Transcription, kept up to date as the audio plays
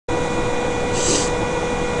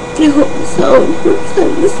I hope the sound works on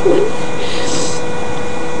this one.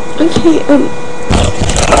 Okay, I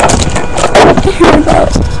heard about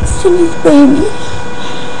Cindy's baby,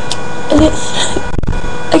 and it's,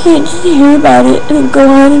 I can't just hear about it and then go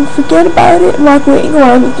on and forget about it and walk away and go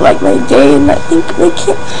on with like my day and not think.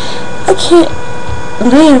 I can't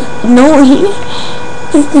live knowing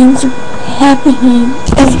these things are happening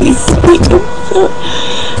as we speak. So,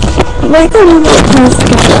 Michael and my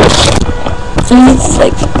husband, and it's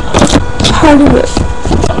like part of it.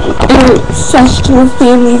 Ancestral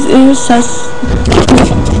families,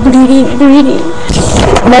 breeding,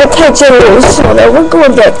 multi-generational. Now we're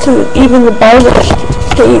going back to even the Bible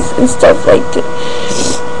days and stuff like that.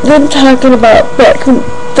 Them talking about back in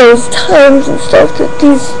those times and stuff that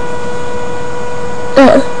these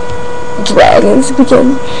dragons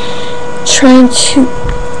began trying to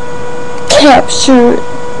capture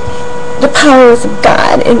the powers of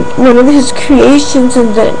God and one of his creations,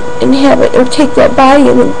 and then inhabit or take that body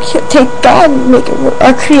and then take God and make it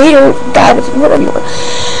our creator, God, whatever you want.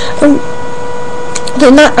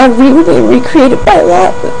 They're not being recreated by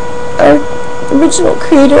that, but our original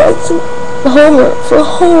creator was Homer for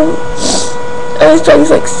home. I was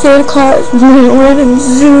things like Santa Claus, Laird, and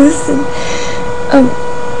Zeus, and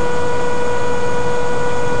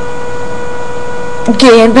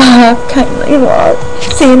Gandalf, kind of, you know,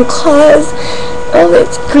 Santa Claus,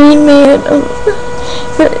 that's Green Man,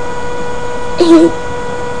 but he,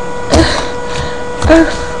 our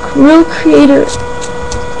real creator,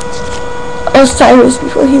 Osiris,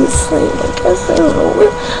 before he was slain, I guess, I don't know,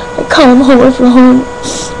 I call him Homer from home,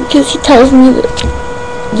 because he tells me that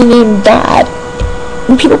the name God,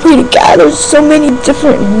 when people pray to God, there's so many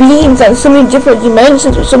different beings on so many different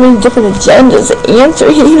dimensions, or so many different agendas that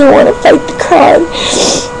answer. He don't want to fight the crowd.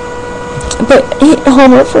 But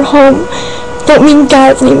Homer for home don't mean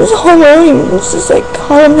God's name is Homer. It's just like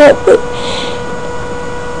call him that. But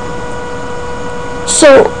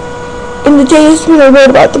so in the days when I read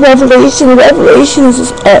about the Revelation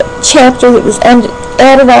is a chapter that was added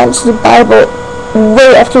on to the Bible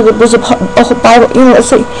way after there was a whole Bible. You know,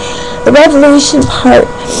 it's like the Revelation part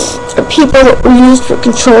are people that were used for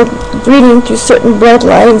controlled breeding through certain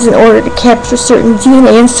bloodlines in order to capture certain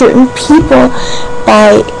DNA in certain people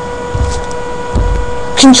by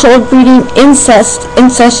controlled breeding,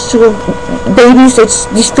 incestual babies. It's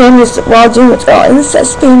these families that we're all doing, it's all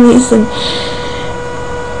incest families, and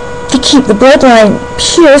to keep the bloodline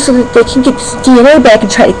pure so that they can get this DNA back and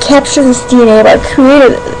try to capture this DNA of our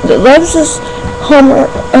creator that loves us. Homer,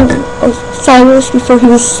 Osiris, before he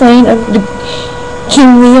was slain, of the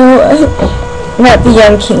King Leo, not the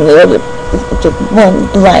young King Leo, the one,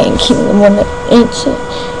 the Lion King, the one that ancient.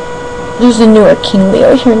 There's a newer King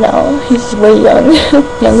Leo here now. He's way young,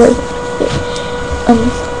 younger.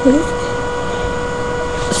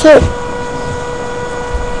 So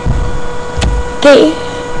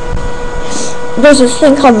there's this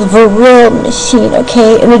thing called the VERICHIP machine,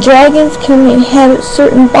 okay, and the dragons can only inhabit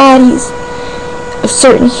certain bodies of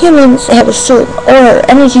certain humans that have a certain aura,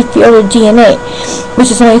 energy field, or DNA,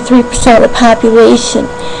 which is only 3% of the population.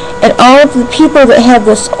 And all of the people that have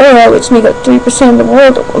this aura, which make up 3% of the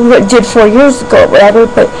world, did 4 years ago, whatever,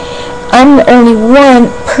 but I'm the only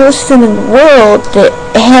one person in the world that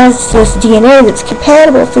has this DNA that's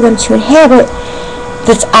compatible for them to inhabit,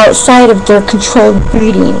 that's outside of their controlled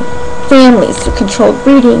breeding families, the controlled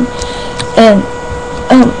breeding. And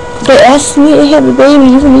they asked me to have the baby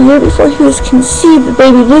even a year before he was conceived, the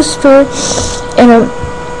baby Lucifer, and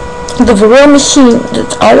the VERICHIP machine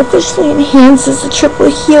that's artificially enhances the triple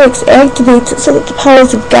helix, activates it so that the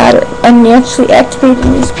powers of God are unnaturally activated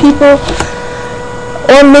in these people,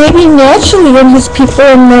 or maybe naturally in his people,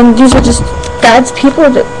 and then these are just God's people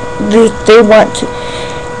that they want to,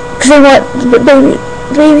 because they want the baby,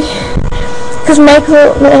 because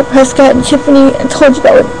Michael, Prescott, and Tiffany, I told you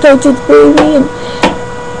about what they did to the baby, and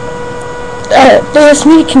they asked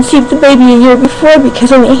me to conceive the baby a year before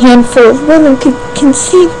because only a handful of women could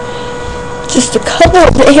conceive. Just a couple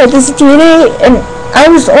that had this DNA, and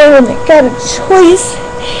I was the only one that got a choice.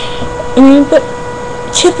 But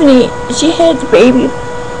Tiffany, she had the baby.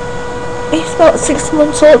 He's about 6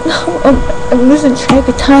 months old now. I'm losing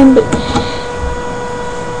track of time, but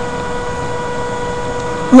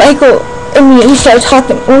Michael, we started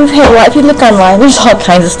talking. We've had a lot. If you look online, there's all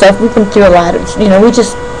kinds of stuff. We've been through a lot of, we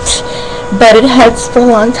just butted heads for a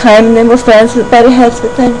long time, and then we're friends with butted heads,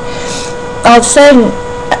 but then all of a sudden,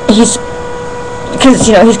 because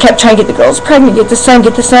he's kept trying to get the girls pregnant, get the son,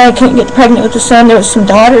 I couldn't get pregnant with the son. There was some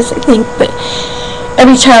daughters, I think, but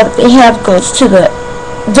every child that they have goes to the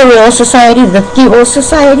real society, the THULE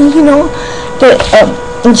society, that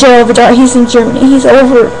Joe Vidar, he's in Germany. He's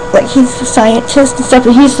over, like, he's a scientist and stuff,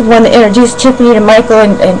 and he's the one that introduced Tiffany to Michael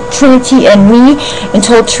and Trinity and me, and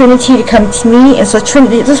told Trinity to come to me, and so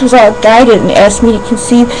Trinity, this was all guided and asked me to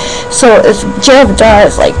conceive. So Joe Vidar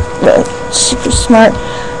is, like, well, super smart,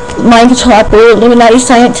 mind control operator, Illuminati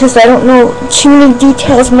scientist. I don't know too many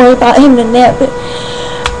details more about him than that, but,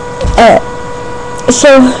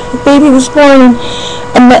 so the baby was born,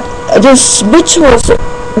 and there's rituals,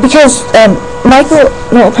 because, Michael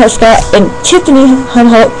Noel Prescott and Tiffany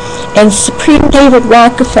Hunholt and Supreme David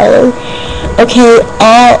Rockefeller, okay,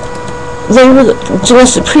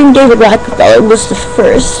 Supreme David Rockefeller was the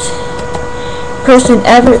first person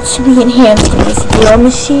ever to be enhanced in this war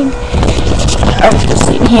machine,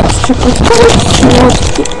 obviously enhanced triple force,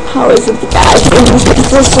 to get the powers of the gods, and these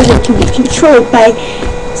people so they can be controlled by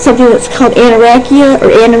something that's called anorexia,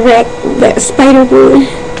 or that spider word,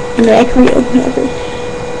 anorexia, whatever,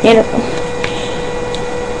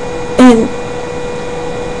 and